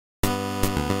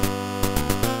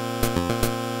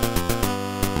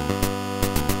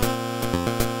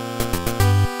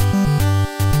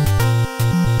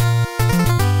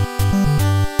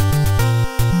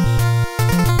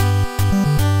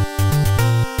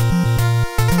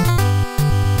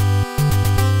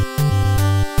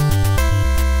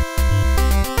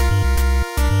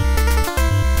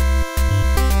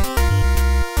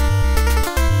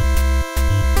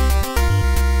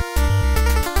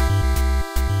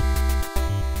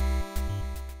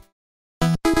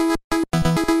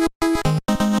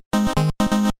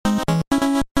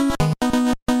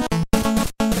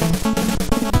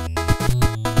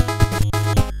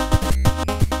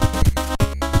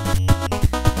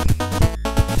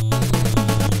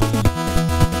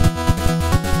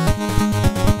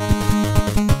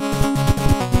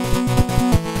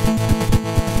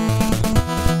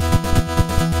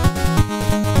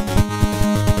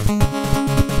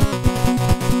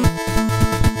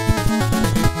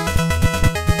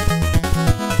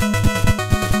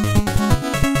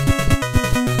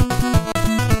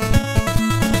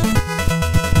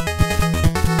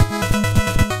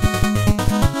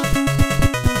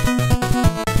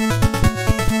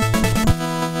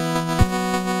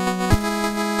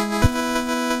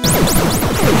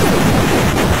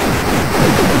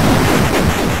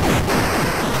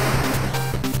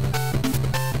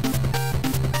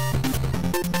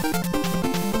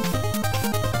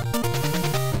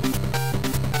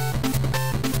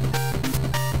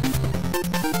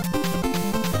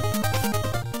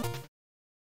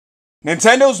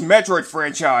Nintendo's Metroid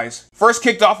franchise first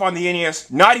kicked off on the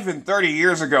NES not even 30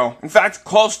 years ago, in fact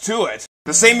close to it,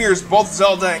 the same year as both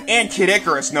Zelda and Kid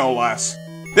Icarus no less.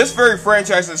 This very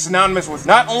franchise is synonymous with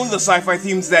not only the sci-fi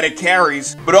themes that it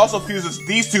carries, but also fuses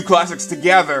these two classics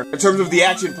together in terms of the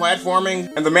action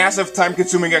platforming and the massive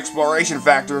time-consuming exploration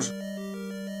factors.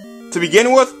 To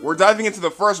begin with, we're diving into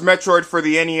the first Metroid for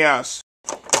the NES.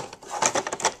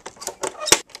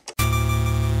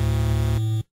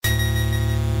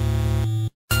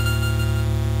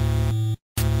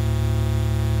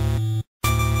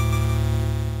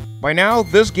 By now,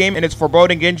 this game and its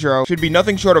foreboding intro should be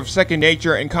nothing short of second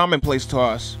nature and commonplace to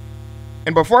us.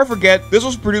 And before I forget, this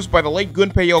was produced by the late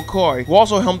Gunpei Yokoi, who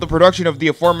also helmed the production of the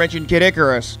aforementioned Kid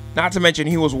Icarus. Not to mention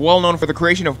he was well known for the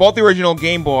creation of both the original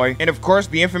Game Boy and of course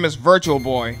the infamous Virtual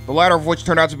Boy, the latter of which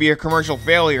turned out to be a commercial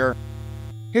failure.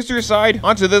 History aside,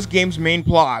 onto this game's main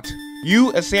plot.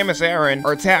 You, as Samus Aran,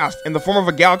 are tasked, in the form of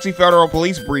a Galaxy Federal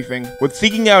Police briefing, with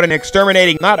seeking out and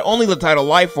exterminating not only the title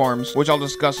lifeforms, which I'll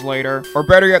discuss later, or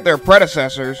better yet their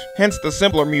predecessors, hence the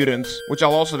simpler mutants, which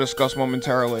I'll also discuss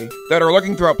momentarily, that are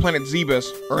lurking throughout planet Zebes,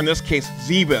 or in this case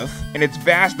Zebes, and its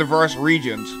vast diverse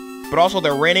regions, but also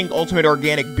their reigning ultimate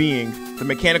organic being, the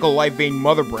mechanical life vein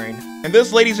Mother Brain. And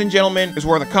this, ladies and gentlemen, is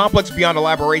where the complex beyond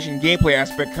elaboration gameplay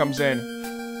aspect comes in.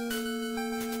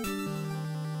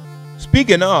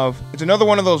 Speaking of, it's another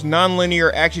one of those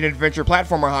non-linear action-adventure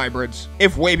platformer hybrids,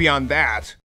 if way beyond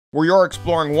that, where you're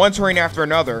exploring one terrain after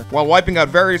another, while wiping out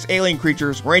various alien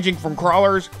creatures ranging from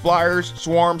crawlers, flyers,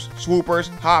 swarms, swoopers,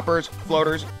 hoppers,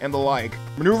 floaters, and the like,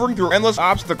 maneuvering through endless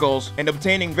obstacles and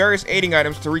obtaining various aiding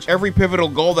items to reach every pivotal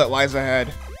goal that lies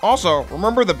ahead. Also,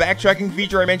 remember the backtracking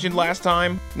feature I mentioned last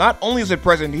time? Not only is it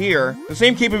present here, the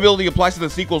same capability applies to the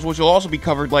sequels, which will also be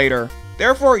covered later.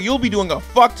 Therefore, you'll be doing a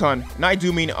fuck ton, and I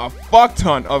do mean a fuck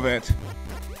ton of it.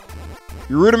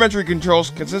 Your rudimentary controls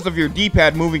consist of your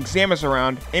D-pad moving Samus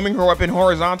around, aiming her weapon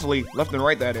horizontally, left and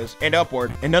right that is, and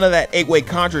upward, and none of that 8-way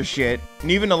Contra shit,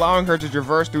 and even allowing her to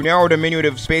traverse through narrow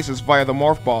diminutive spaces via the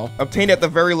Morph Ball, obtained at the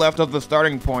very left of the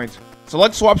starting point.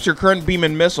 Select swaps your current beam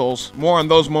and missiles, more on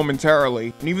those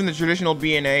momentarily, and even the traditional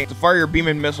B&A to fire your beam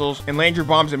and missiles and land your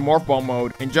bombs in Morph Ball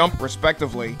mode, and jump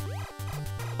respectively.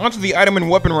 Onto the item and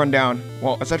weapon rundown,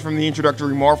 well, aside from the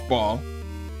introductory Morph Ball.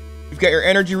 You've got your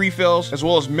energy refills, as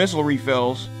well as missile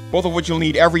refills, both of which you'll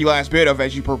need every last bit of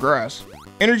as you progress.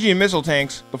 Energy and missile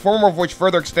tanks, the former of which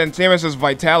further extend Samus's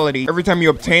vitality every time you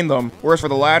obtain them, whereas for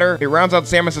the latter, it rounds out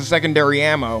Samus's secondary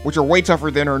ammo, which are way tougher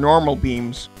than her normal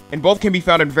beams, and both can be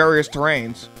found in various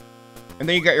terrains. And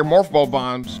then you got your Morph Ball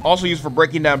bombs, also used for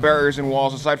breaking down barriers and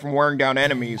walls aside from wearing down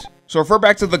enemies. So refer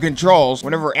back to the controls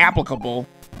whenever applicable.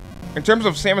 In terms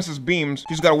of Samus's beams,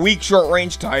 she's got a weak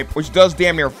short-range type, which does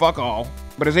damn near fuck all,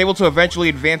 but is able to eventually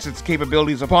advance its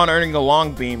capabilities upon earning a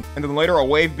long beam, and then later a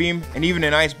wave beam, and even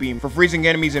an ice beam, for freezing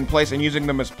enemies in place and using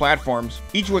them as platforms,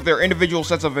 each with their individual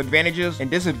sets of advantages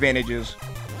and disadvantages.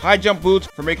 High jump boots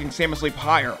for making Samus leap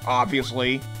higher,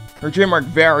 obviously. Her trademark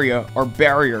Varia, or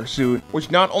barrier suit,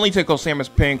 which not only tickles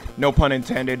Samus pink, no pun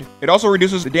intended, it also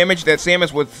reduces the damage that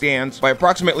Samus withstands by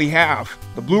approximately half.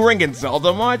 The blue ring in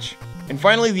Zelda much? And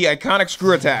finally, the iconic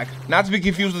screw attack, not to be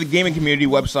confused with the gaming community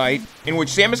website, in which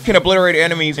Samus can obliterate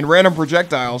enemies and random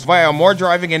projectiles via a more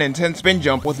driving and intense spin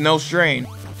jump with no strain.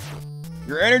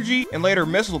 Your energy and later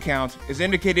missile count is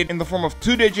indicated in the form of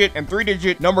 2-digit and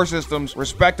 3-digit number systems,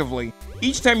 respectively.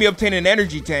 Each time you obtain an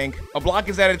energy tank, a block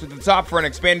is added to the top for an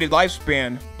expanded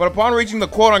lifespan, but upon reaching the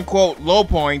quote-unquote low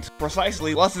point,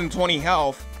 precisely less than 20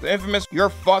 health, the infamous "you're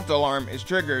fucked" alarm is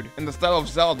triggered in the style of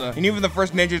Zelda and even the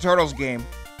first Ninja Turtles game.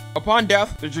 Upon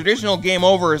death, the traditional game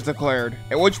over is declared,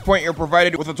 at which point you're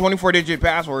provided with a 24-digit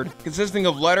password consisting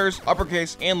of letters,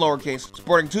 uppercase and lowercase,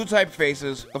 sporting two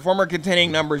typefaces, the former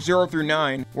containing numbers 0 through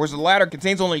 9, whereas the latter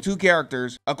contains only two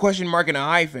characters, a question mark and a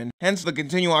hyphen, hence the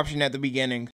continue option at the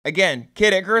beginning. Again,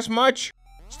 Kid Icarus much?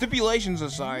 Stipulations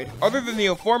aside, other than the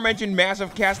aforementioned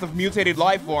massive cast of mutated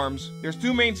lifeforms, there's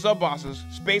two main sub-bosses,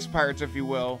 space pirates if you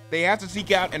will, they have to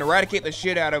seek out and eradicate the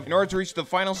shit out of in order to reach the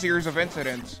final series of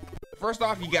incidents. First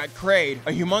off, you got Kraid,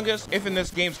 a humongous, if in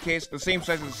this game's case, the same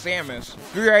size as Samus,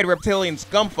 three-eyed reptilian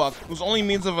scumfuck whose only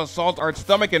means of assault are its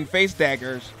stomach and face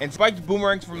daggers, and spiked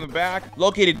boomerangs from the back,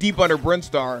 located deep under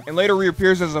Brinstar, and later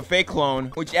reappears as a fake clone,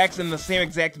 which acts in the same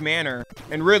exact manner,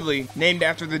 and Ridley, named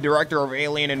after the director of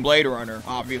Alien and Blade Runner,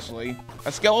 obviously.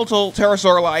 A skeletal,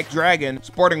 pterosaur-like dragon,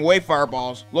 sporting wave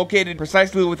fireballs, located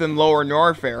precisely within Lower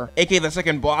Norfair, aka the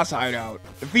second boss hideout.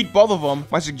 Defeat both of them,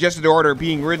 my suggested order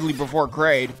being Ridley before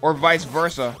Kraid, or vice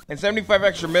versa, and 75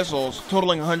 extra missiles,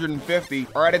 totaling 150,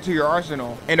 are added to your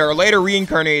arsenal, and are later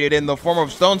reincarnated in the form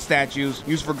of stone statues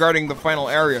used for guarding the final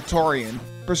area, Torian.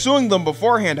 Pursuing them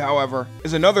beforehand, however,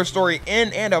 is another story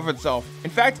in and of itself. In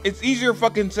fact, it's easier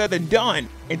fucking said than done.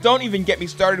 And don't even get me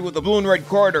started with the blue and red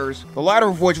corridors, the latter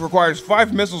of which requires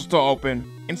 5 missiles to open.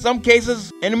 In some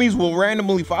cases, enemies will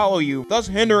randomly follow you, thus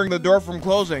hindering the door from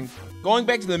closing. Going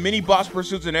back to the mini-boss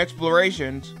pursuits and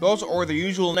explorations, those are where the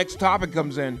usual next topic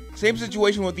comes in. Same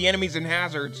situation with the enemies and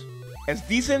hazards. As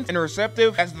decent and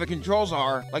receptive as the controls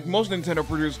are, like most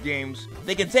Nintendo-produced games,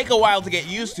 they can take a while to get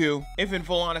used to, if in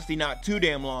full honesty not too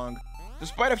damn long.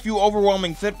 Despite a few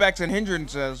overwhelming setbacks and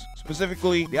hindrances,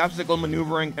 specifically the obstacle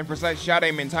maneuvering and precise shot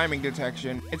aim and timing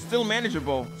detection, it's still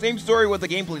manageable. Same story with the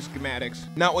gameplay schematics,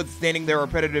 notwithstanding their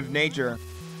repetitive nature.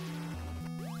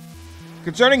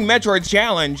 Concerning Metroid's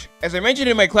challenge, as I mentioned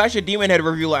in my Clash of Demon Head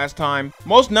review last time,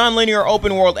 most non-linear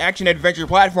open-world action-adventure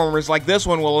platformers like this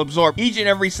one will absorb each and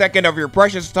every second of your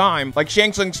precious time, like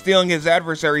Shang Tsung stealing his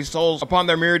adversaries' souls upon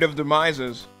their myriad of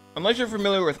demises. Unless you're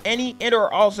familiar with any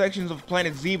and/or all sections of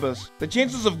planet Zebes, the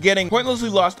chances of getting pointlessly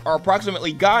lost are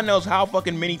approximately God knows how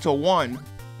fucking many to 1.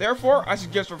 Therefore, I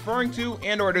suggest referring to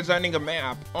and/or designing a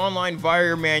map, online via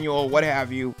your manual, what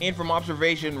have you, and from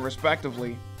observation,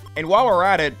 respectively. And while we're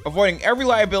at it, avoiding every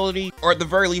liability, or at the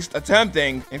very least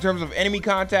attempting, in terms of enemy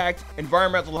contact,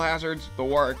 environmental hazards, the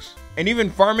works. And even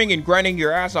farming and grinding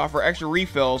your ass off for extra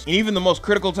refills, and even the most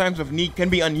critical times of need can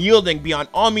be unyielding beyond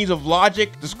all means of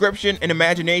logic, description, and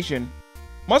imagination.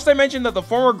 Must I mention that the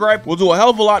former gripe will do a hell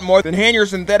of a lot more than hand your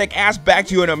synthetic ass back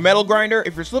to you in a metal grinder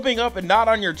if you're slipping up and not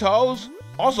on your toes?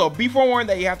 Also, be forewarned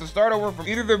that you have to start over from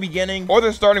either the beginning or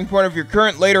the starting point of your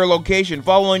current later location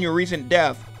following your recent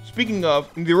death. Speaking of,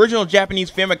 in the original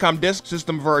Japanese Famicom Disk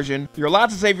System version, you're allowed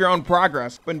to save your own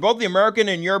progress, but in both the American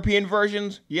and European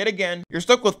versions, yet again, you're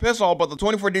stuck with piss all but the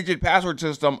 24-digit password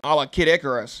system a la Kid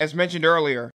Icarus, as mentioned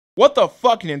earlier. What the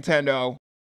fuck, Nintendo?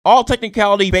 All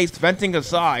technicality-based venting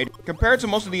aside, compared to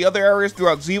most of the other areas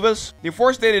throughout Zebes, the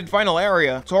aforestated final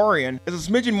area, Torian, is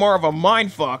a smidgen more of a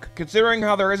mindfuck, considering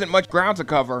how there isn't much ground to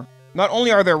cover. Not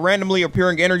only are there randomly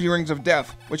appearing energy rings of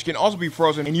death, which can also be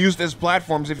frozen and used as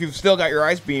platforms if you've still got your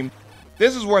ice beam,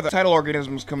 this is where the title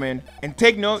organisms come in, and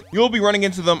take note, you'll be running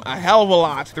into them a hell of a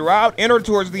lot throughout and or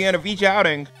towards the end of each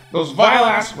outing. Those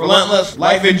vile-ass, relentless,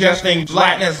 life-ingesting,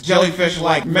 gelatinous,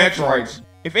 jellyfish-like Metroids.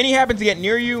 If any happen to get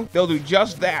near you, they'll do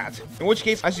just that, in which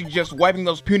case I suggest wiping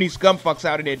those puny scumfucks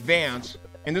out in advance.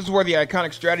 And this is where the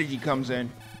iconic strategy comes in.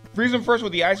 Freeze them first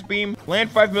with the ice beam,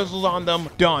 land 5 missiles on them,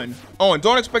 done. Oh, and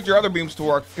don't expect your other beams to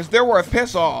work, because they're worth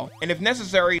piss all. And if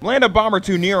necessary, land a bomb or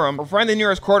two near them, or find the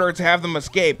nearest corridor to have them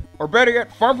escape. Or better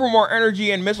yet, farm for more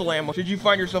energy and missile ammo should you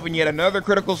find yourself in yet another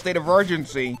critical state of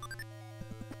urgency.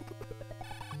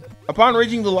 Upon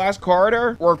reaching the last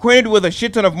corridor, we're acquainted with a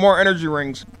shit ton of more energy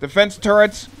rings, defense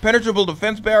turrets, penetrable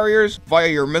defense barriers, via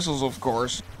your missiles of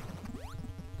course.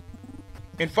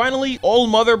 And finally, old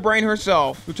Mother Brain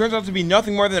herself, who turns out to be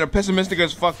nothing more than a pessimistic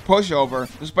as fuck pushover,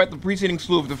 despite the preceding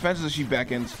slew of defenses she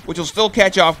beckons, which will still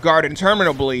catch you off guard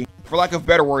interminably, for lack of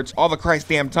better words, all the Christ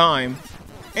damn time.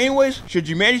 Anyways, should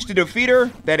you manage to defeat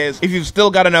her, that is, if you've still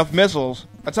got enough missiles,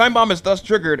 a time bomb is thus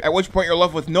triggered, at which point you're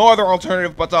left with no other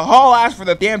alternative but to haul ass for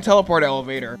the damn teleport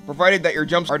elevator, provided that your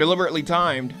jumps are deliberately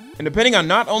timed. And depending on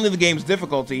not only the game's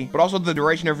difficulty, but also the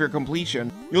duration of your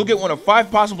completion, you'll get one of 5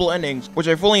 possible endings, which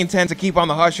I fully intend to keep on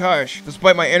the hush-hush,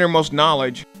 despite my innermost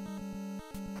knowledge.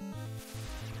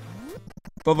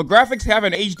 Though the graphics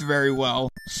haven't aged very well,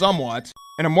 somewhat,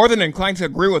 and I'm more than inclined to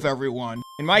agree with everyone.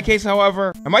 In my case,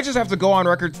 however, I might just have to go on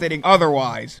record stating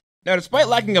otherwise. Now, despite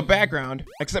lacking a background,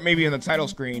 except maybe in the title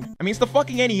screen, I mean, it's the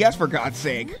fucking NES for God's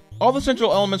sake. All the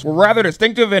central elements were rather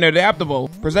distinctive and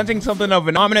adaptable, presenting something of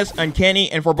an ominous,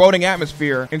 uncanny, and foreboding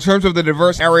atmosphere in terms of the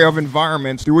diverse area of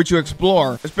environments through which you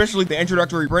explore, especially the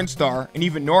introductory Brindstar and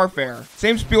even Norfair.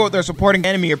 Same spiel with their supporting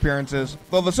enemy appearances,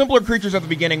 though the simpler creatures at the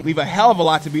beginning leave a hell of a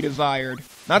lot to be desired.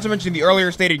 Not to mention the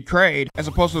earlier stated Kraid, as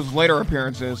opposed to his later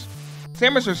appearances.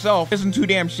 Samus herself isn't too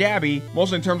damn shabby,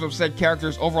 mostly in terms of said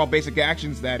character's overall basic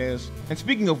actions, that is. And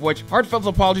speaking of which, heartfelt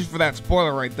apologies for that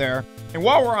spoiler right there. And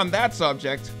while we're on that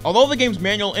subject, although the game's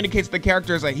manual indicates the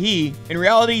character is a he, in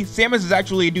reality, Samus is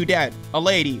actually a dudette, a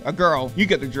lady, a girl, you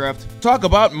get the drift. Talk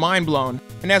about mind blown.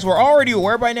 And as we're already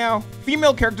aware by now,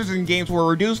 female characters in games were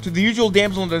reduced to the usual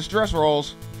damsel in distress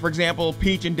roles. For example,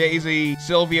 Peach and Daisy,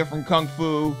 Sylvia from Kung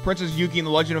Fu, Princess Yuki in The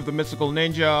Legend of the Mystical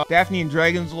Ninja, Daphne in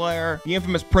Dragon's Lair, the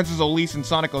infamous Princess Elise in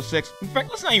Sonic 06. In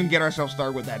fact, let's not even get ourselves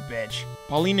started with that bitch.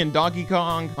 Pauline in Donkey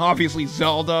Kong, obviously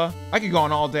Zelda. I could go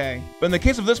on all day. But in the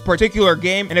case of this particular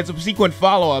game and its subsequent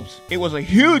follow-ups, it was a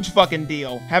huge fucking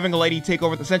deal having a lady take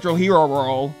over the central hero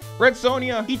role. Red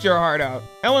Sonja, eat your heart out.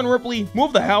 Ellen Ripley,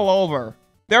 move the hell over.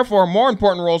 Therefore, more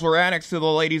important roles were annexed to the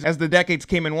ladies as the decades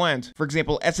came and went. For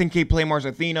example, SNK Playmore's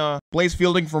Athena, Blaze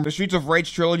Fielding from the Streets of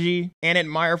Rage trilogy, Annette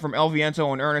Meyer from El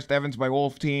Viento and Ernest Evans by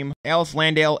Wolf Team, Alice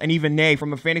Landale and even Nay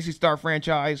from the Phantasy Star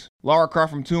franchise, Lara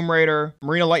Croft from Tomb Raider,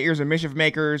 Marina Lightyear's and Mischief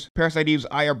Makers, Parasite Eve's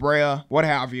Aya Brea, what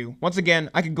have you. Once again,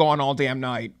 I could go on all damn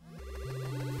night.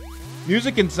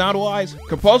 Music and sound-wise,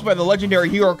 composed by the legendary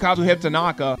Hirokazu Hip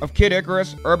Tanaka of Kid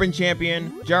Icarus, Urban Champion,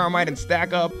 Gyromite, and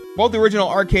Stack Up, both the original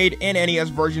arcade and NES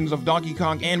versions of Donkey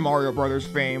Kong and Mario Bros.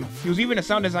 Fame. He was even a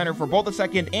sound designer for both the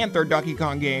second and third Donkey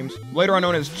Kong games, later on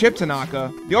known as Chip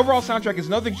Tanaka. The overall soundtrack is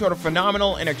nothing short of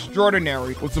phenomenal and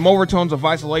extraordinary, with some overtones of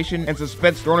isolation and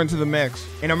suspense thrown into the mix.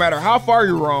 And no matter how far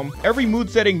you roam, every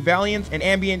mood-setting, valiant, and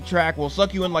ambient track will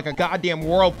suck you in like a goddamn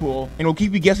whirlpool, and will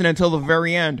keep you guessing until the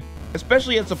very end.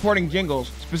 Especially at supporting jingles,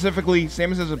 specifically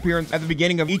Samus's appearance at the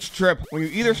beginning of each trip when you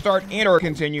either start and or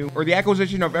continue, or the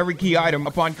acquisition of every key item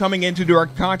upon coming into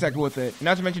direct contact with it,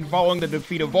 not to mention following the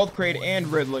defeat of both Kraid and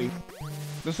Ridley.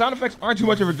 The sound effects aren't too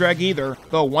much of a drag either,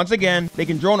 though once again, they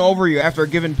can drone over you after a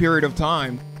given period of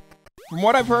time. From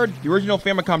what I've heard, the original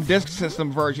Famicom Disk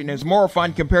System version is more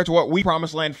refined compared to what we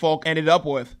Promised Land folk ended up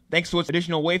with, thanks to its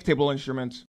additional wavetable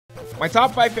instruments. My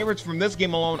top 5 favorites from this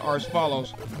game alone are as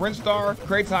follows: Prince-Star,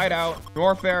 Kraid's Hideout,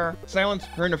 Norfair, Silence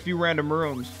Her in a Few Random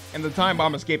Rooms, and the Time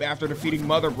Bomb escape after defeating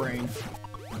Mother Brain.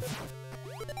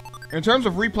 In terms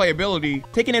of replayability,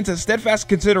 taking into steadfast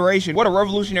consideration what a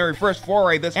revolutionary first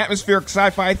foray this atmospheric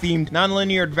sci-fi themed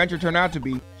non-linear adventure turned out to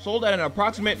be, sold at an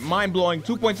approximate mind-blowing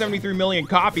 2.73 million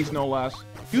copies no less.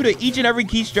 Due to each and every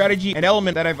key strategy and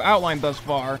element that I've outlined thus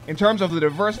far, in terms of the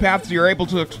diverse paths you're able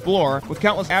to explore, with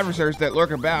countless adversaries that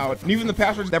lurk about, and even the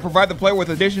passwords that provide the player with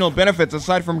additional benefits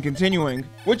aside from continuing,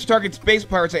 which target space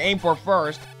pirates to aim for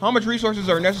first, how much resources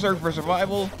are necessary for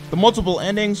survival, the multiple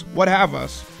endings, what have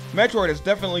us. Metroid is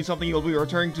definitely something you'll be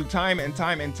returning to time and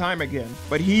time and time again,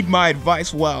 but heed my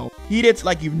advice well. Heed it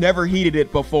like you've never heeded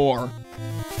it before.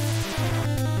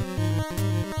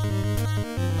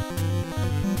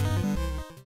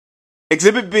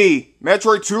 Exhibit B,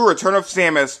 Metroid 2 Return of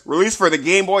Samus, released for the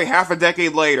Game Boy half a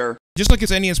decade later. Just like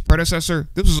its NES predecessor,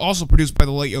 this was also produced by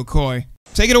the late Yokoi.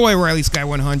 Take it away, Riley Sky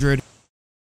 100.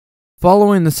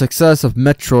 Following the success of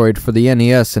Metroid for the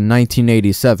NES in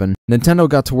 1987, Nintendo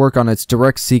got to work on its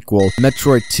direct sequel,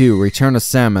 Metroid 2 Return of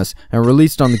Samus, and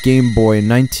released on the Game Boy in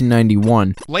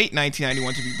 1991. Late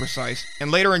 1991 to be precise,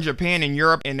 and later in Japan and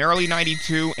Europe in early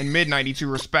 92 and mid 92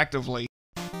 respectively.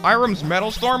 Irem's Metal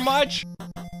Storm much?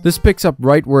 This picks up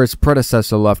right where its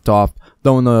predecessor left off,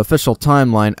 though in the official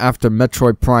timeline after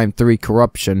Metroid Prime 3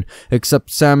 Corruption,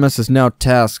 except Samus is now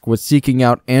tasked with seeking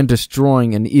out and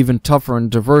destroying an even tougher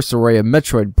and diverse array of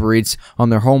Metroid breeds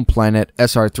on their home planet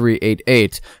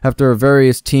SR388, after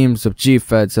various teams of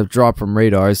G-Feds have dropped from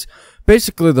radars.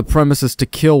 Basically, the premise is to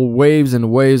kill waves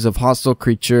and waves of hostile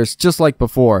creatures just like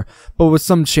before, but with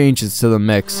some changes to the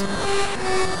mix.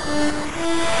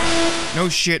 No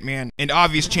shit, man, and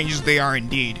obvious changes they are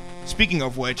indeed. Speaking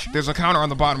of which, there's a counter on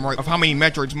the bottom right of how many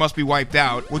Metroids must be wiped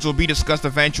out, which will be discussed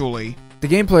eventually. The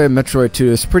gameplay of Metroid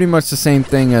 2 is pretty much the same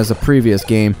thing as a previous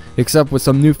game, except with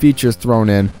some new features thrown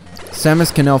in.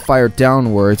 Samus can now fire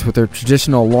downwards with her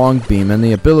traditional long beam and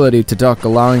the ability to duck,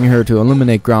 allowing her to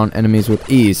eliminate ground enemies with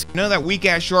ease. None of that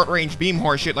weak-ass short-range beam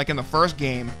horse shit like in the first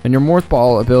game. And your Morph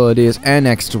Ball ability is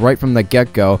annexed right from the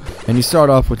get-go, and you start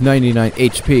off with 99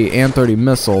 HP and 30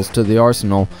 missiles to the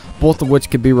arsenal, both of which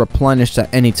can be replenished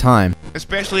at any time.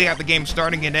 Especially at the game's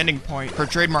starting and ending point, her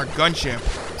trademark gunship.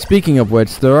 Speaking of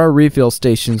which, there are refill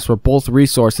stations for both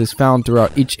resources found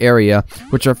throughout each area,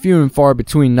 which are few and far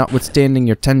between, notwithstanding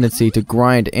your tendency to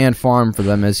grind and farm for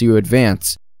them as you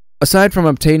advance. Aside from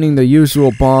obtaining the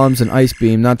usual bombs and ice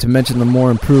beam, not to mention the more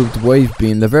improved wave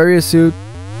beam, the various suit,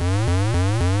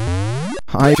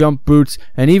 high jump boots,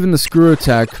 and even the screw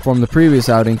attack from the previous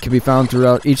outing can be found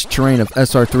throughout each terrain of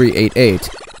SR388.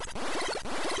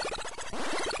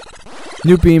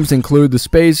 New beams include the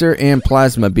Spazer and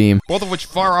Plasma Beam, both of which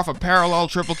fire off a parallel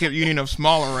triplicate union of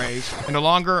small arrays, and a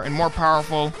longer and more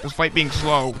powerful, despite being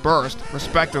slow, burst,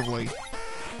 respectively.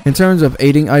 In terms of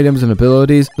aiding items and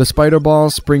abilities, the Spider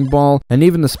Ball, Spring Ball, and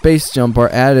even the Space Jump are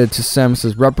added to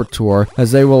Samus's repertoire,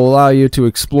 as they will allow you to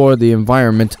explore the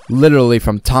environment literally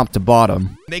from top to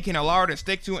bottom. They can allow her to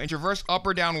stick to and traverse up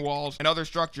or down walls and other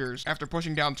structures after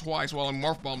pushing down twice while in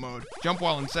Morph Ball mode, jump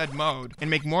while in said mode, and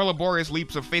make more laborious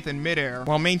leaps of faith in midair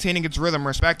while maintaining its rhythm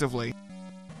respectively.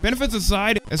 Benefits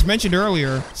aside, As mentioned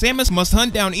earlier, Samus must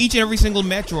hunt down each and every single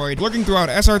Metroid lurking throughout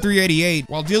SR388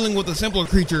 while dealing with the simpler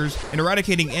creatures and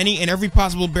eradicating any and every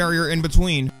possible barrier in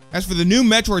between. As for the new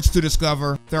Metroids to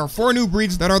discover, there are 4 new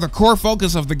breeds that are the core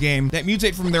focus of the game that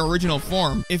mutate from their original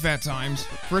form, if at times,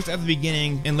 first at the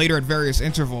beginning and later at various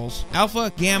intervals.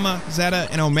 Alpha, Gamma, Zeta,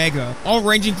 and Omega, all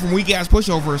ranging from weak-ass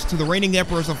pushovers to the reigning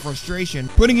emperors of frustration,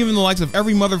 putting even the likes of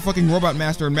every motherfucking Robot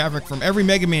Master and Maverick from every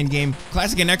Mega Man game,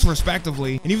 Classic and X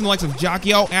respectively, and even the likes of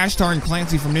Jockio, Ashtar, and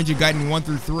Clancy from Ninja Gaiden 1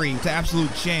 through 3 to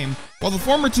absolute shame. While the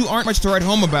former 2 aren't much to write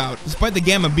home about, despite the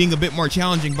Gamma being a bit more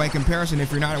challenging by comparison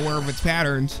if you're not aware of its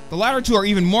patterns, the latter 2 are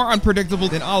even more unpredictable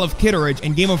than Olive Kitteridge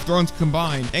and Game of Thrones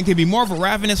combined, and can be more of a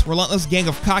ravenous, relentless gang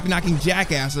of cock-knocking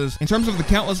jackasses in terms of the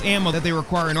countless ammo that they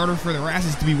require in order for their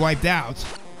asses to be wiped out.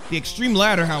 The extreme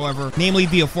latter, however, namely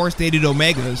the aforestated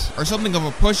Omegas, are something of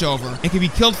a pushover, and can be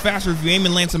killed faster if you aim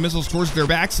and land some missiles towards their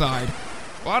backside.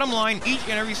 Bottom line, each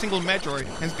and every single Metroid,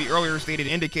 hence the earlier stated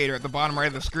indicator at the bottom right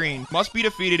of the screen, must be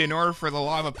defeated in order for the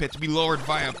lava pit to be lowered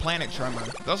via planet tremor,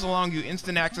 thus allowing you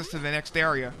instant access to the next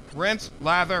area. Rinse,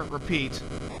 lather, repeat.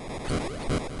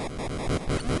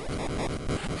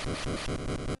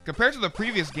 Compared to the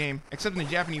previous game, except in the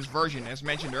Japanese version as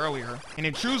mentioned earlier, and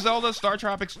in true Zelda, Star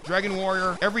Tropics, Dragon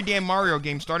Warrior, every damn Mario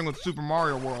game starting with Super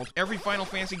Mario World, every Final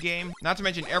Fantasy game, not to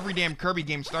mention every damn Kirby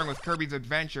game starting with Kirby's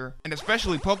Adventure, and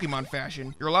especially Pokemon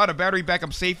fashion, you're allowed a battery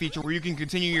backup save feature where you can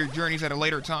continue your journeys at a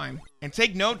later time. And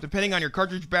take note, depending on your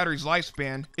cartridge battery's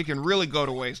lifespan, it can really go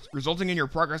to waste, resulting in your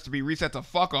progress to be reset to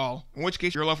fuck all, in which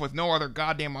case you're left with no other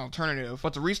goddamn alternative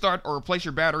but to restart or replace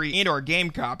your battery and or game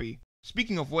copy.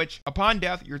 Speaking of which, upon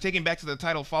death, you're taken back to the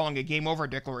title following a game over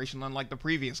declaration unlike the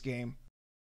previous game.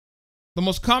 The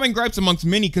most common gripes amongst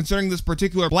many concerning this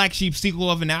particular black sheep sequel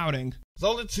of an outing,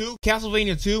 Zelda 2,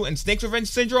 Castlevania 2, and Snake's Revenge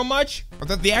Syndrome much? Or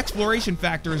that the exploration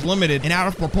factor is limited and out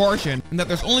of proportion, and that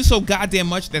there's only so goddamn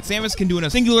much that Samus can do in a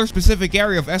singular specific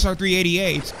area of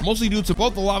SR388, mostly due to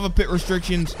both the lava pit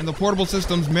restrictions and the portable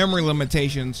system's memory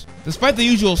limitations. Despite the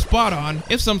usual spot-on,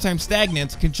 if sometimes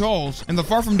stagnant, controls, and the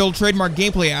far from dull trademark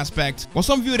gameplay aspect, while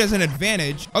some view it as an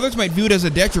advantage, others might view it as a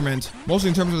detriment, mostly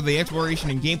in terms of the exploration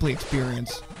and gameplay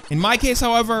experience. In my case,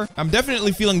 however, I'm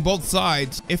definitely feeling both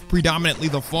sides, if predominantly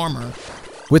the former.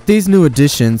 With these new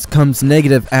additions comes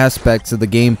negative aspects of the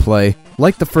gameplay.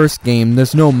 Like the first game,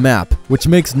 there's no map, which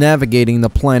makes navigating the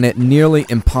planet nearly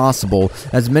impossible,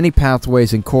 as many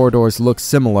pathways and corridors look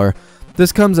similar.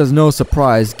 This comes as no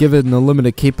surprise, given the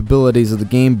limited capabilities of the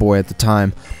Game Boy at the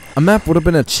time. A map would have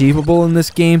been achievable in this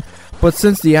game, but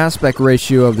since the aspect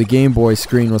ratio of the Game Boy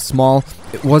screen was small,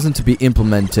 it wasn't to be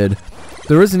implemented.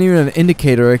 There isn't even an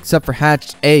indicator except for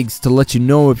hatched eggs to let you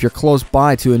know if you're close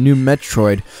by to a new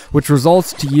Metroid, which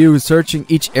results to you searching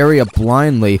each area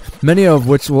blindly, many of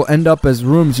which will end up as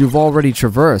rooms you've already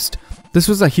traversed. This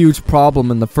was a huge problem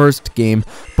in the first game,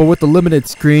 but with the limited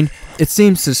screen, it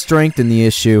seems to strengthen the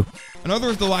issue. Another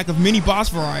is the lack of mini-boss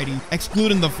variety,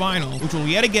 excluding the final, which will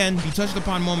yet again be touched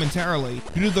upon momentarily,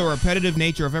 due to the repetitive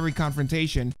nature of every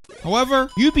confrontation. However,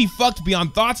 you'd be fucked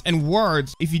beyond thoughts and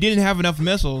words if you didn't have enough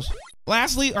missiles.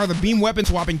 Lastly are the beam weapon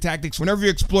swapping tactics whenever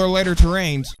you explore lighter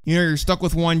terrains. You know you're stuck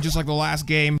with one just like the last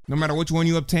game, no matter which one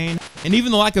you obtain. And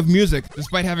even the lack of music,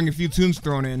 despite having a few tunes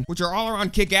thrown in, which are all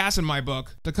around kick-ass in my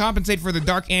book, to compensate for the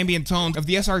dark ambient tones of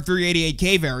the SR388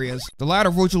 cave areas, the latter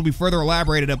of which will be further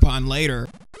elaborated upon later.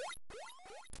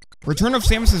 Return of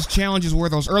Samus's challenge is where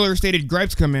those earlier stated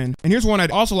gripes come in, and here's one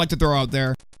I'd also like to throw out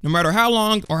there. No matter how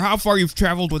long or how far you've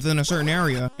traveled within a certain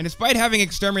area, and despite having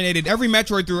exterminated every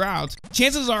Metroid throughout,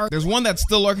 chances are there's one that's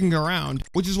still lurking around,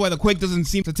 which is why the quake doesn't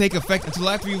seem to take effect until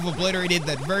after you've obliterated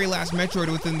that very last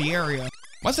Metroid within the area.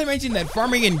 Must I mention that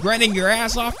farming and grinding your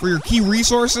ass off for your key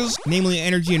resources, namely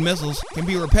energy and missiles, can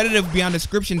be a repetitive beyond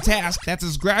description task that's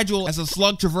as gradual as a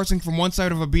slug traversing from one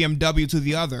side of a BMW to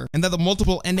the other, and that the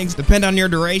multiple endings depend on your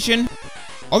duration?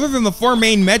 Other than the 4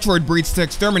 main Metroid breeds to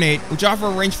exterminate, which offer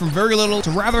a range from very little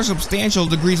to rather substantial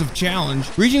degrees of challenge,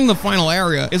 reaching the final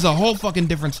area is a whole fucking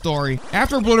different story.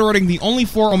 After obliterating the only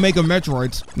 4 Omega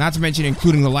Metroids, not to mention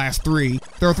including the last 3,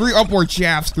 there are 3 upward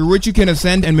shafts through which you can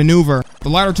ascend and maneuver, the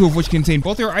latter 2 of which contain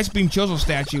both your Ice Beam Chozo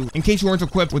statue, in case you weren't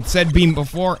equipped with said beam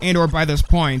before and or by this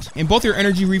point, and both your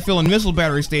energy refill and missile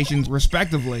battery stations,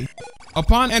 respectively.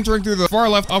 Upon entering through the far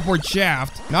left upward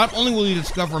shaft, not only will you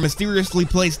discover a mysteriously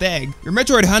placed egg, your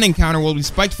Metroid hunting counter will be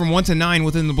spiked from 1 to 9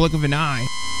 within the blink of an eye.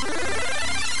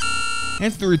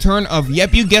 Hence the return of,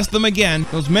 yep, you guessed them again,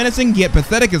 those menacing yet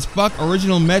pathetic as fuck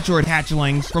original Metroid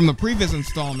hatchlings from the previous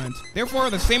installment. Therefore,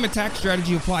 the same attack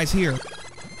strategy applies here.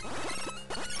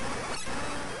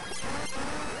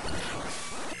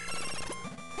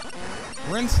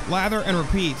 Rinse, lather, and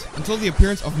repeat until the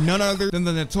appearance of none other than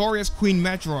the notorious Queen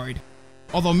Metroid.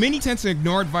 Although many tend to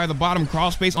ignore it via the bottom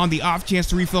crawl space on the off chance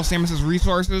to refill Samus's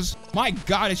resources, my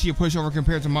god is she a pushover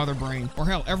compared to Mother Brain, or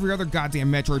hell, every other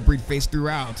goddamn Metroid breed faced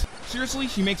throughout. Seriously,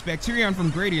 she makes Bacterion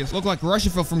from Gradius look like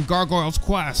Rushafil from Gargoyle's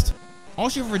Quest. All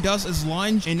she ever does is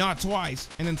lunge, and not twice,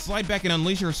 and then slide back and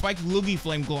unleash her spiked loogie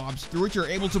flame globs, through which you're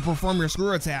able to perform your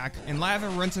screw attack, and lather,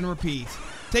 rinse, and repeat.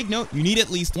 Take note, you need at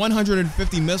least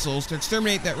 150 missiles to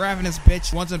exterminate that ravenous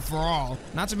bitch once and for all.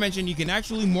 Not to mention, you can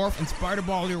actually morph and spider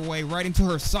ball your way right into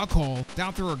her suckhole,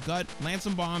 down through her gut, land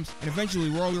some bombs, and eventually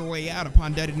roll your way out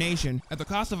upon detonation, at the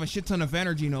cost of a shit ton of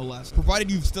energy no less,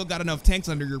 provided you've still got enough tanks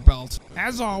under your belt.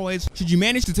 As always, should you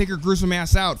manage to take her gruesome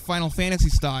ass out, Final Fantasy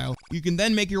style, you can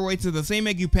then make your way to the same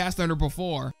egg you passed under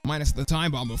before, minus the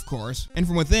time bomb of course, and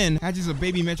from within hatches a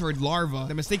baby Metroid larva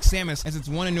that mistakes Samus as its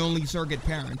one and only surrogate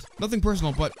parent. Nothing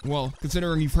personal, but, well,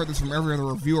 considering you've heard this from every other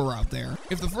reviewer out there.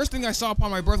 If the first thing I saw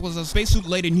upon my birth was a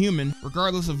spacesuit-laden human,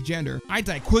 regardless of gender, I'd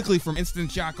die quickly from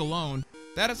instant shock alone.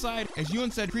 That aside, as you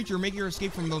and said creature make your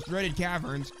escape from those dreaded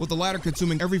caverns, with the latter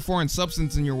consuming every foreign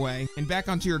substance in your way, and back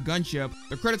onto your gunship,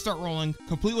 the credits start rolling,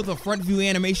 complete with a front view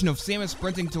animation of Samus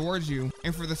sprinting towards you,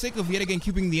 and for the sake of yet again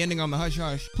keeping the ending on the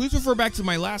hush-hush, please refer back to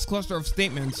my last cluster of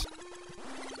statements.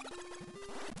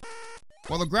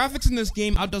 While the graphics in this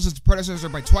game outdoes its predecessor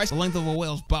by twice the length of a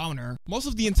whale's boner, most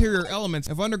of the interior elements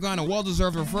have undergone a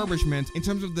well-deserved refurbishment in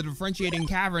terms of the differentiating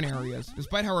cavern areas,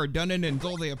 despite how redundant and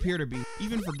dull they appear to be,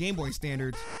 even for Game Boy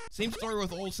standards. Same story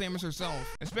with old Samus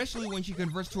herself, especially when she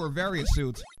converts to her various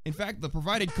suits. In fact, the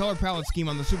provided color palette scheme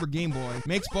on the Super Game Boy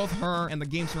makes both her and the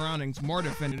game's surroundings more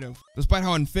definitive, despite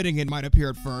how unfitting it might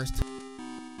appear at first.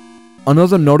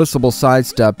 Another noticeable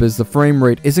sidestep is the frame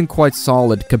rate isn't quite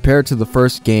solid compared to the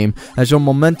first game, as your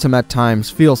momentum at times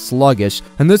feels sluggish,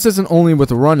 and this isn't only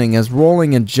with running, as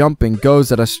rolling and jumping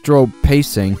goes at a strobe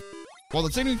pacing. While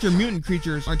the signature mutant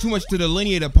creatures are too much to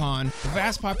delineate upon, the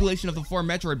vast population of the four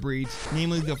Metroid breeds,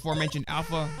 namely the aforementioned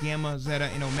Alpha, Gamma, Zeta,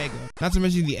 and Omega, not to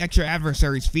mention the extra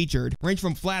adversaries featured, range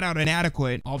from flat-out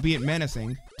inadequate, albeit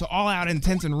menacing, to all-out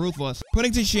intense and ruthless,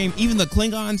 putting to shame even the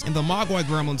Klingons and the Mogwai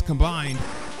gremlins combined.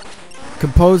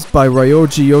 Composed by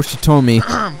Ryoji Yoshitomi.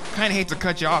 Kinda hate to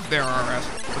cut you off there, RS,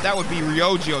 but that would be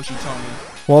Ryoji Yoshitomi.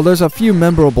 While there's a few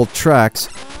memorable tracks,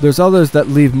 there's others that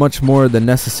leave much more than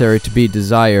necessary to be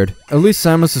desired. At least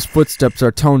Samus's footsteps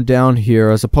are toned down here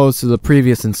as opposed to the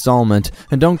previous installment,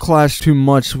 and don't clash too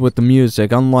much with the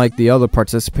music, unlike the other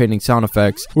participating sound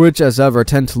effects, which as ever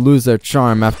tend to lose their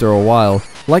charm after a while.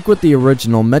 Like with the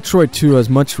original, Metroid 2 has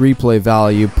much replay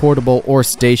value, portable or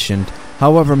stationed.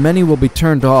 However, many will be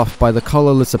turned off by the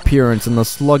colorless appearance and the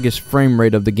sluggish frame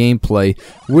rate of the gameplay,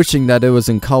 wishing that it was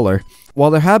in color.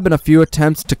 While there have been a few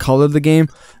attempts to color the game,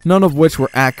 none of which were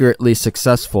accurately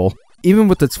successful. Even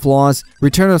with its flaws,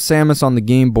 Return of Samus on the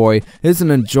Game Boy is an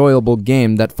enjoyable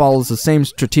game that follows the same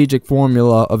strategic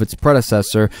formula of its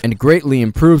predecessor and greatly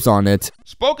improves on it.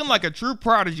 Spoken like a true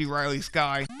prodigy, Riley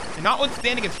Sky. And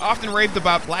notwithstanding its often raved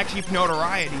about black sheep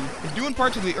notoriety, is due in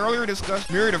part to the earlier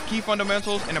discussed myriad of key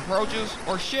fundamentals and approaches,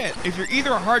 or shit. If you're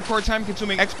either a hardcore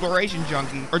time-consuming exploration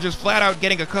junkie, or just flat out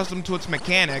getting accustomed to its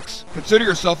mechanics, consider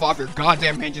yourself off your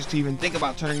goddamn hinges to even think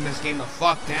about turning this game the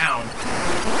fuck down.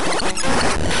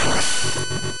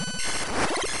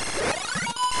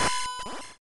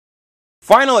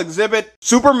 Final exhibit,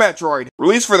 Super Metroid,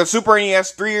 released for the Super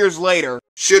NES 3 years later.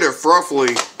 Shit if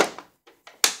roughly.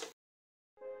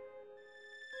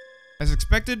 As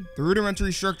expected, the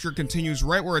rudimentary structure continues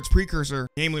right where its precursor,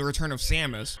 namely Return of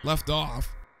Samus, left off.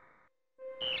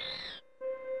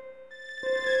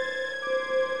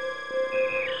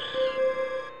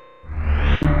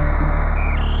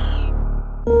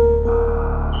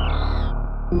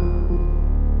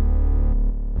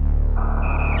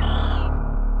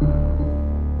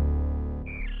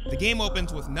 The game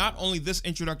opens with not only this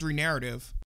introductory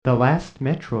narrative. The last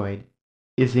Metroid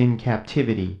is in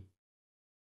captivity.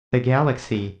 The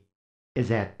galaxy is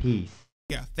at peace.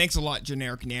 Yeah, thanks a lot,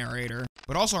 generic narrator.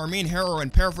 But also our main heroine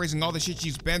paraphrasing all the shit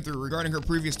she's been through regarding her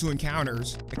previous two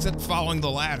encounters, except following the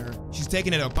latter. She's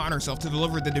taken it upon herself to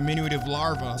deliver the diminutive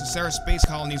larva to Sarah Space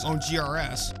Colony's own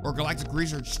GRS, or Galactic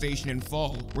Research Station in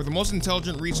full, where the most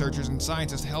intelligent researchers and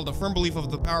scientists held a firm belief of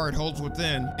the power it holds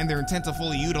within, and their intent to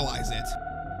fully utilize it.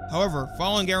 However,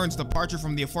 following Erin's departure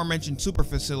from the aforementioned super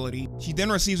facility, she then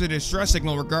receives a distress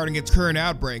signal regarding its current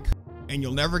outbreak. And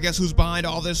you'll never guess who's behind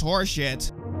all this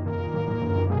horseshit.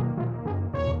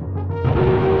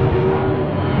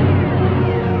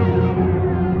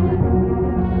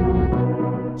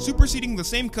 superseding the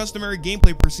same customary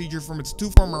gameplay procedure from its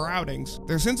 2 former outings.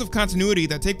 There's hints of continuity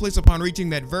that take place upon reaching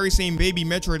that very same baby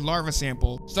Metroid larva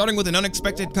sample, starting with an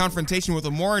unexpected confrontation with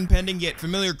a more impending yet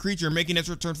familiar creature making its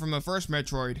return from the first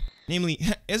Metroid. Namely,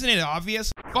 isn't it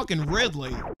obvious? Fucking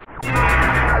Ridley.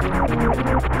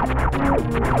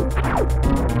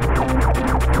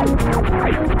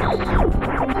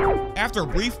 After a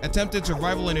brief attempted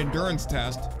survival and endurance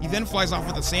test, he then flies off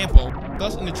with a sample.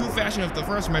 Thus, in the true fashion of the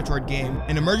first Metroid game,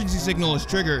 an emergency signal is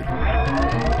triggered,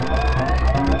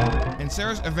 and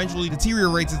Ceres eventually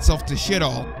deteriorates itself to shit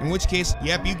all, in which case,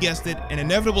 yep, you guessed it, an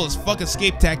inevitable as fuck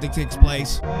escape tactic takes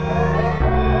place.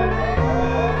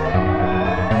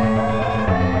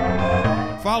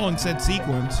 Following said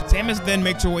sequence, Samus then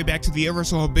makes her way back to the ever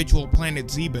so habitual planet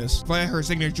Zebes via her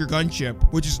signature gunship,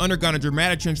 which has undergone a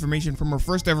dramatic transformation from her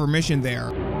first ever mission there.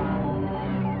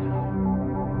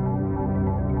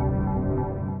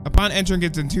 Upon entering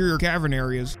its interior cavern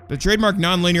areas, the trademark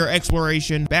non-linear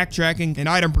exploration, backtracking, and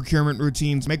item procurement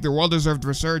routines make their well-deserved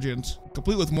resurgence,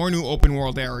 complete with more new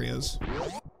open-world areas.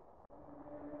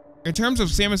 In terms of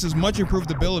Samus's much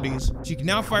improved abilities, she can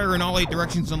now fire in all 8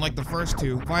 directions unlike the first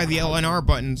 2, via the L and R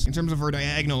buttons in terms of her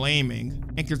diagonal aiming,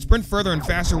 and can sprint further and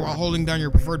faster while holding down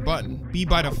your preferred button, B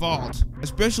by default,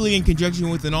 especially in conjunction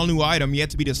with an all-new item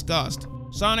yet to be discussed.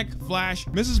 Sonic, Flash,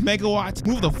 Mrs. Megawatt,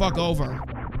 move the fuck over.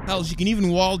 Hell, she can even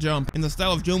wall jump in the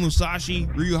style of Joe Musashi,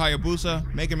 Ryu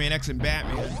Hayabusa, Mega Man X, and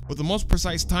Batman, with the most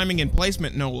precise timing and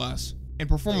placement no less, and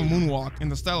perform a moonwalk in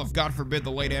the style of God forbid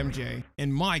the late MJ.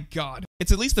 And my god,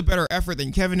 it's at least a better effort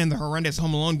than Kevin in the horrendous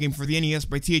Home Alone game for the NES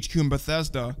by THQ and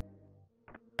Bethesda.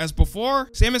 As before,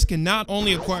 Samus can not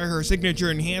only acquire her signature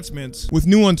enhancements, with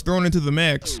new ones thrown into the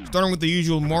mix, starting with the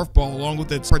usual morph ball along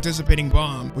with its participating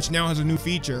bomb, which now has a new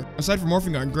feature. Aside from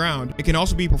morphing on ground, it can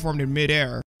also be performed in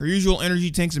mid-air. Her usual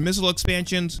energy tanks and missile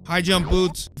expansions, high jump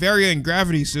boots, Varia and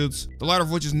gravity suits, the latter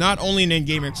of which is not only an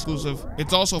in-game exclusive,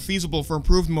 it's also feasible for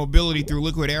improved mobility through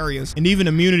liquid areas, and even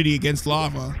immunity against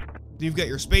lava. Then you've got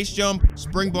your space jump,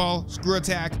 spring ball, screw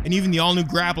attack, and even the all-new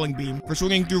grappling beam for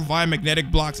swinging through via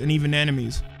magnetic blocks and even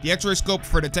enemies. The X-ray scope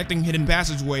for detecting hidden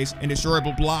passageways and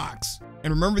destroyable blocks.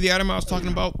 And remember the item I was talking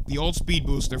about? The old speed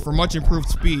booster for much improved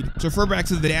speed, so refer back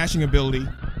to the dashing ability.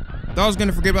 Thought I was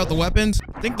gonna forget about the weapons?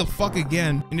 Think the fuck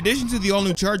again. In addition to the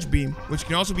all-new charge beam, which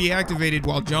can also be activated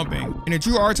while jumping, in a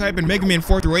true R-Type and Mega Man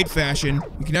 4 through 8 fashion,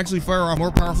 you can actually fire off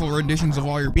more powerful renditions of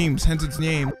all your beams, hence its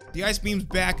name. The ice beam's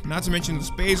back, not to mention the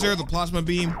Spazer, the plasma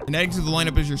beam, and adding to the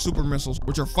lineup is your super missiles,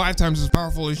 which are 5 times as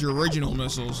powerful as your original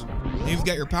missiles. Then you've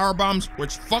got your power bombs,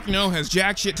 which fuck no has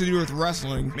jack shit to do with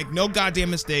wrestling. Make no goddamn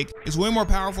mistake, is way more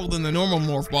powerful than the normal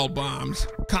morph ball bombs.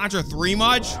 Contra 3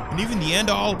 much? And even the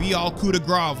end-all, be-all coup de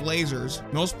grace of lasers.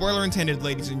 No spoiler intended,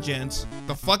 ladies and gents.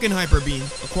 The fucking Hyper Beam,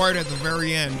 acquired at the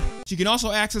very end. She can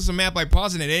also access a map by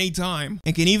pausing at any time,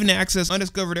 and can even access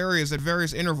undiscovered areas at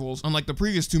various intervals, unlike the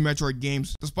previous 2 Metroid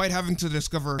games, despite having to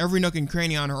discover every nook and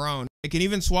cranny on her own. It can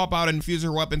even swap out and infuse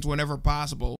her weapons whenever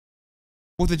possible.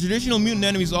 With the traditional mutant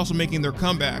enemies also making their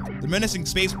comeback, the menacing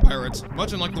space pirates,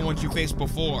 much unlike the ones you faced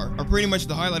before, are pretty much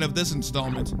the highlight of this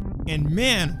installment. And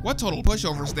man, what total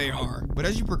pushovers they are. But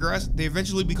as you progress, they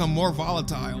eventually become more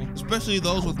volatile, especially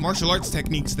those with martial arts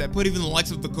techniques that put even the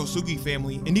likes of the Kosugi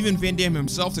family, and even Van Damme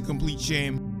himself to complete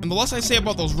shame. And the less I say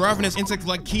about those ravenous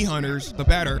insect-like key hunters, the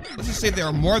better. Let's just say they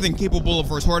are more than capable of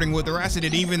retorting with their acid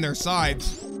and even their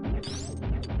sides.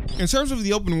 In terms of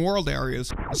the open world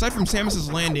areas, aside from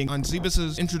Samus's landing on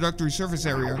Zebes' introductory surface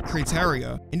area,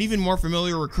 Crateria, and even more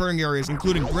familiar recurring areas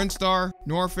including Brinstar,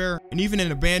 Norfair, and even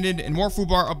an abandoned and more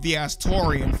foobar up the ass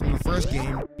Torian from the first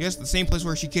game, yes, the same place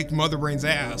where she kicked Motherbrain's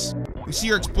ass. We see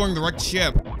her exploring the wrecked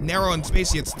ship, narrow in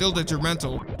space yet still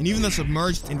detrimental, and even the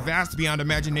submerged and vast beyond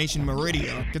imagination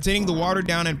Meridia, containing the watered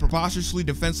down and preposterously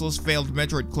defenseless failed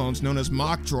Metroid clones known as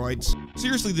Mocktroids.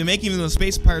 Seriously, they make even the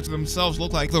space pirates themselves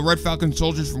look like the Red Falcon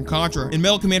soldiers from Contra and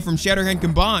Metal Command from Shatterhand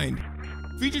combined.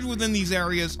 Featured within these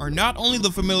areas are not only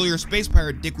the familiar space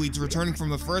pirate dickweeds returning from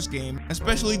the first game,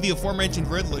 especially the aforementioned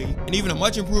Ridley, and even a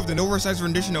much improved and oversized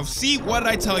rendition of See What Did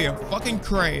I Tell Ya, fucking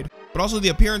Kraid, but also the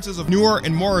appearances of newer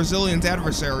and more resilient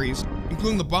adversaries,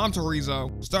 including the Bomb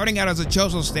Torizo, starting out as a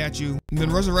Chozo statue, and then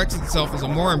resurrects itself as a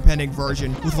more impending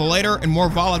version, with a later and more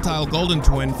volatile Golden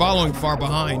Twin following far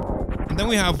behind. And then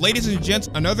we have, ladies and gents,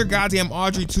 another goddamn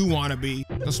Audrey 2 wannabe,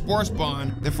 the Spore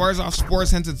Spawn, that fires off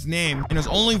spores hence its name, and is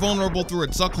only vulnerable through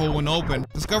its suckhole when open,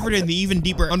 discovered in the even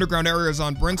deeper underground areas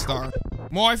on Brinstar.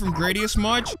 Moai from Gradius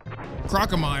much?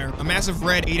 Crocomire, a massive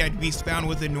red 8-eyed beast found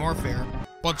within Norfair.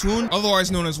 Platoon,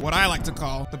 otherwise known as what I like to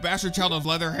call the bastard child of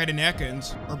Leatherhead and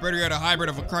Ekans, or better yet a hybrid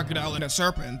of a crocodile and a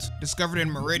serpent, discovered in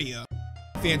Meridia.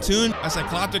 Phantoon, a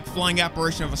cycloptic flying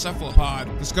apparition of a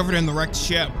cephalopod discovered in the wrecked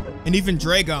ship. And even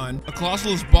Dragon, a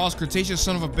colossalous boss Cretaceous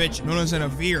son of a bitch known as an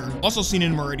Avir, also seen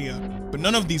in Meridia. But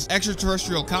none of these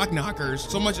extraterrestrial cockknockers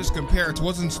so much as compare to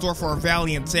what's in store for our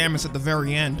valiant Samus at the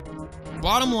very end.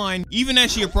 Bottom line, even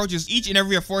as she approaches each and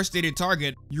every aforestated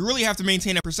target, you really have to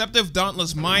maintain a perceptive,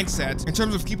 dauntless mindset in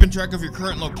terms of keeping track of your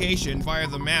current location via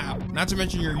the map, not to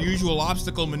mention your usual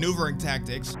obstacle maneuvering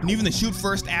tactics, and even the shoot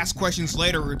first, ask questions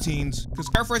later routines, because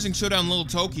paraphrasing Showdown Little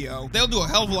Tokyo, they'll do a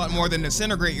hell of a lot more than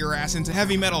disintegrate your ass into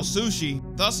heavy metal sushi,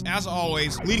 thus, as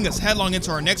always, leading us headlong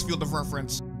into our next field of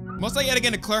reference. Must I yet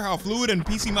again declare how fluid and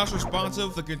PC mouse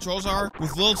responsive the controls are,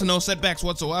 with little to no setbacks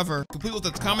whatsoever, complete with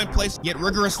its commonplace yet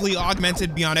rigorously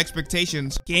augmented beyond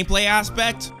expectations gameplay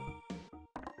aspect?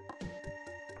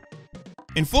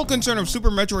 In full concern of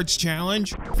Super Metroid's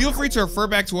challenge, feel free to refer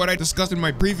back to what I discussed in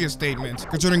my previous statement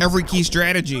concerning every key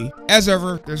strategy. As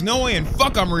ever, there's no way in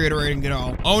fuck I'm reiterating it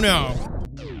all. Oh no.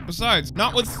 Besides,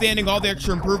 notwithstanding all the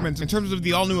extra improvements in terms of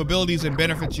the all-new abilities and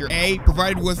benefits you're A,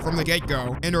 provided with from the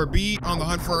get-go, and or B, on the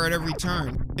hunt for at every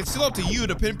turn, it's still up to you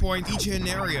to pinpoint each hidden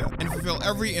area and fulfill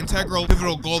every integral,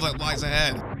 pivotal goal that lies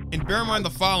ahead. And bear in mind the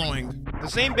following. The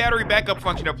same battery backup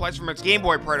function applies from its Game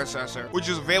Boy predecessor, which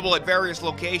is available at various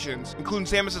locations, including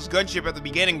Samus's gunship at the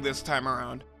beginning this time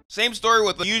around. Same story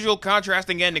with the usual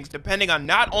contrasting endings depending on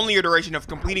not only your duration of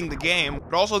completing the game,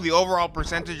 but also the overall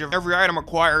percentage of every item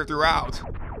acquired throughout.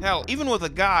 Hell, even with a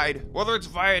guide, whether it's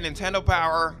via Nintendo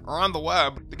Power or on the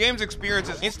web, the game's experience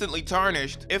is instantly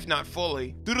tarnished, if not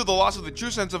fully, due to the loss of the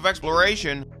true sense of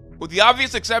exploration. With the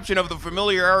obvious exception of the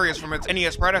familiar areas from its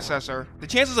NES predecessor, the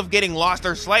chances of getting lost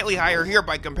are slightly higher here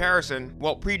by comparison,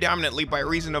 well, predominantly by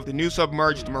reason of the new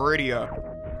submerged Meridia.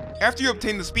 After you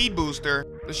obtain the speed booster,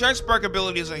 the Shine Spark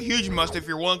ability is a huge must if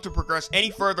you're willing to progress any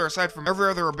further aside from every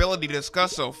other ability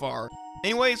discussed so far.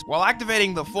 Anyways, while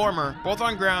activating the former, both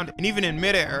on ground and even in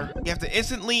midair, you have to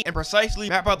instantly and precisely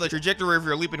map out the trajectory of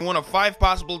your leap in one of 5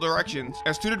 possible directions,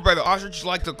 as tutored by the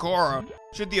ostrich-like Takora.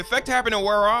 Should the effect happen to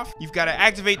wear off, you've got to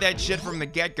activate that shit from the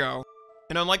get-go.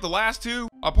 And unlike the last two,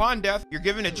 upon death, you're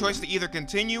given a choice to either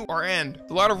continue or end,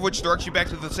 the latter of which directs you back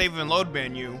to the save and load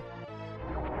menu.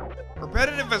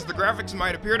 Repetitive as the graphics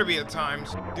might appear to be at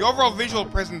times, the overall visual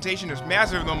presentation is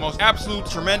massive in the most absolute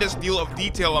tremendous deal of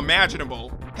detail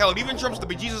imaginable. Hell, it even trumps the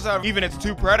bejesus out of even its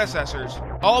 2 predecessors.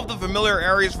 All of the familiar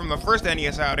areas from the first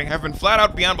NES outing have been flat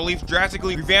out beyond belief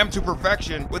drastically revamped to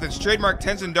perfection with its trademark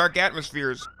tense and dark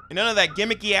atmospheres. And none of that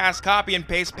gimmicky ass copy and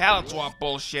paste palette swap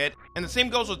bullshit. And the same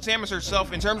goes with Samus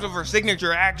herself in terms of her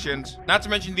signature actions, not to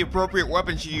mention the appropriate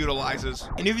weapons she utilizes,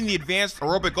 and even the advanced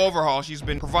aerobic overhaul she's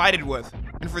been provided with.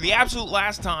 And for the absolute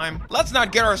last time, let's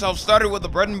not get ourselves started with the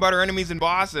bread and butter enemies and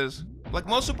bosses. Like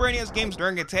most Super NES games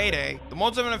during its heyday, the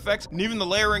modes and effects and even the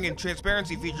layering and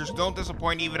transparency features don't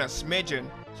disappoint even a smidgen,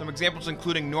 some examples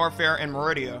including Norfair and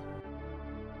Meridia.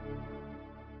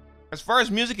 As far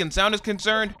as music and sound is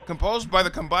concerned, composed by the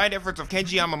combined efforts of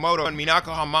Kenji Yamamoto and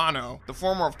Minako Hamano, the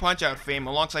former of Punch-Out fame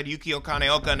alongside Yukio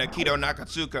Kaneoka and Akito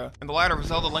Nakatsuka, and the latter of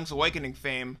Zelda Link's Awakening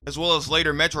fame, as well as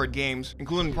later Metroid games,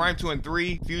 including Prime 2 and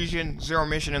 3, Fusion, Zero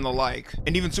Mission, and the like,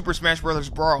 and even Super Smash Bros.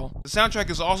 Brawl. The soundtrack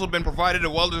has also been provided a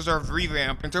well-deserved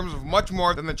revamp in terms of much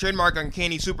more than the trademark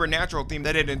uncanny supernatural theme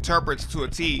that it interprets to a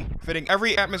T, fitting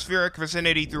every atmospheric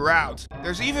vicinity throughout.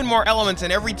 There's even more elements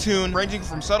in every tune, ranging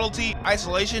from subtlety,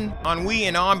 isolation, ennui,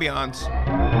 and ambiance.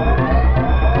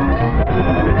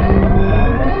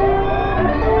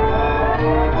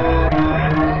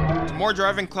 To more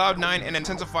driving Cloud 9 and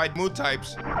intensified mood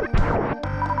types.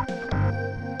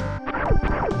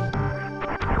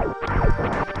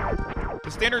 The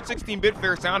standard 16-bit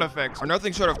fare sound effects are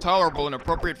nothing short of tolerable and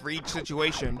appropriate for each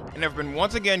situation, and have been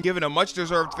once again given a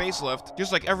much-deserved facelift,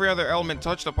 just like every other element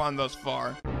touched upon thus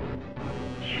far.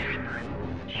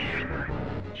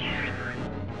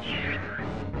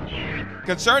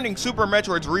 Concerning Super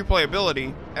Metroid's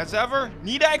replayability, as ever,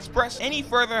 need I express any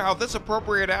further how this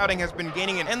appropriate outing has been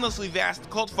gaining an endlessly vast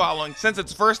cult following since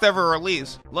its first ever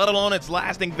release, let alone its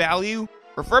lasting value?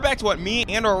 Refer back to what me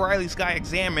and O'Reilly Sky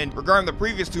examined regarding the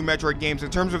previous 2 Metroid games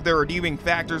in terms of their redeeming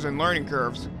factors and learning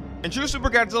curves. In true Super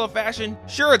Godzilla fashion,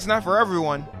 sure it's not for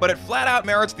everyone, but it flat out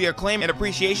merits the acclaim and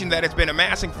appreciation that it's been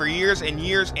amassing for years and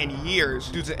years and years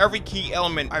due to every key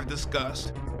element I've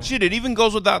discussed. Shit, it even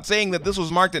goes without saying that this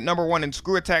was marked at #1 in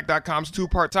ScrewAttack.com's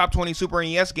 2-part Top 20 Super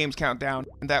NES Games countdown,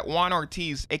 and that Juan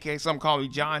Ortiz, aka Some Call Me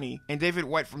Johnny, and David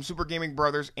White from Super Gaming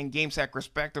Brothers and GameSack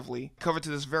respectively, covered to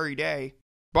this very day.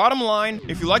 Bottom line,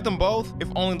 if you like them both, if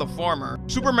only the former,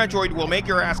 Super Metroid will make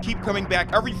your ass keep coming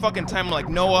back every fucking time like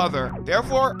no other.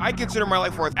 Therefore, I consider my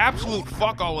life worth absolute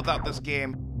fuck all without this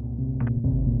game.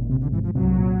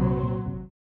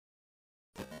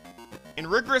 In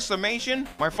rigorous summation,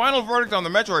 my final verdict on the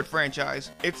Metroid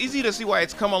franchise, it's easy to see why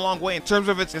it's come a long way in terms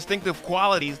of its distinctive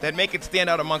qualities that make it stand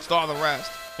out amongst all the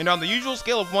rest. And on the usual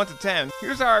scale of 1 to 10,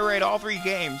 here's how I rate all 3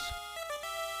 games.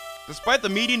 Despite the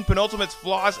median penultimate's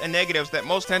flaws and negatives that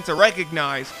most tend to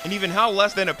recognize, and even how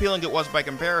less than appealing it was by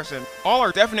comparison, all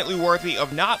are definitely worthy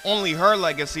of not only her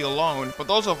legacy alone, but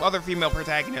those of other female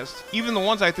protagonists, even the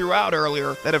ones I threw out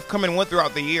earlier that have come and went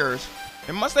throughout the years.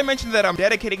 And must I mention that I'm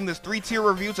dedicating this 3-tier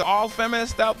review to all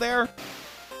feminists out there?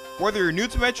 Whether you're new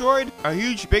to Metroid, a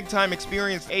huge big-time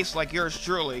experienced ace like yours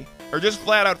truly, or just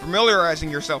flat out familiarizing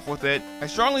yourself with it, I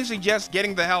strongly suggest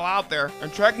getting the hell out there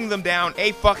and tracking them down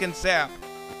ASAP.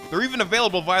 They're even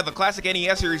available via the classic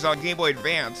NES series on Game Boy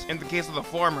Advance, in the case of the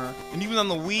former, and even on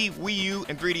the Wii, Wii U,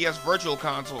 and 3DS virtual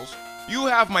consoles. You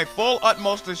have my full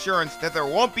utmost assurance that there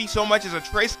won't be so much as a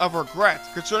trace of regret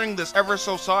concerning this ever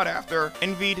so sought after,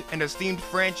 envied, and esteemed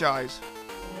franchise.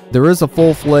 There is a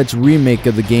full-fledged remake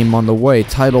of the game on the way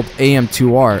titled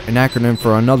AM2R, an acronym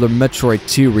for another Metroid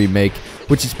 2 remake,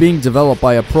 which is being developed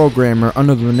by a programmer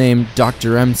under the name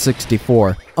Dr.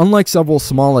 M64. Unlike several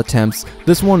small attempts,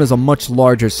 this one is a much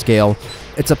larger scale.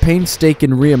 It's a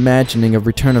painstaking reimagining of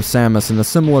Return of Samus in a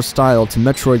similar style to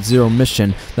Metroid Zero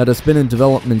Mission that has been in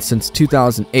development since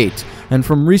 2008, and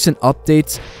from recent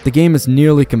updates, the game is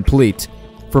nearly complete.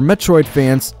 For Metroid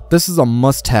fans, this is a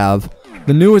must-have.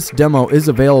 The newest demo is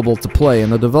available to play,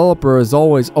 and the developer is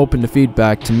always open to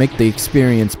feedback to make the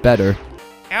experience better.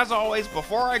 As always,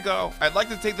 before I go, I'd like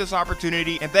to take this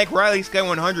opportunity and thank Riley Sky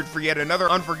 100 for yet another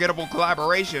unforgettable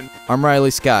collaboration. I'm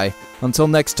Riley Sky. Until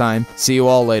next time, see you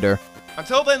all later.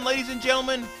 Until then, ladies and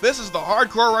gentlemen, this is the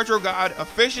Hardcore Retro God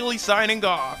officially signing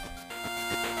off.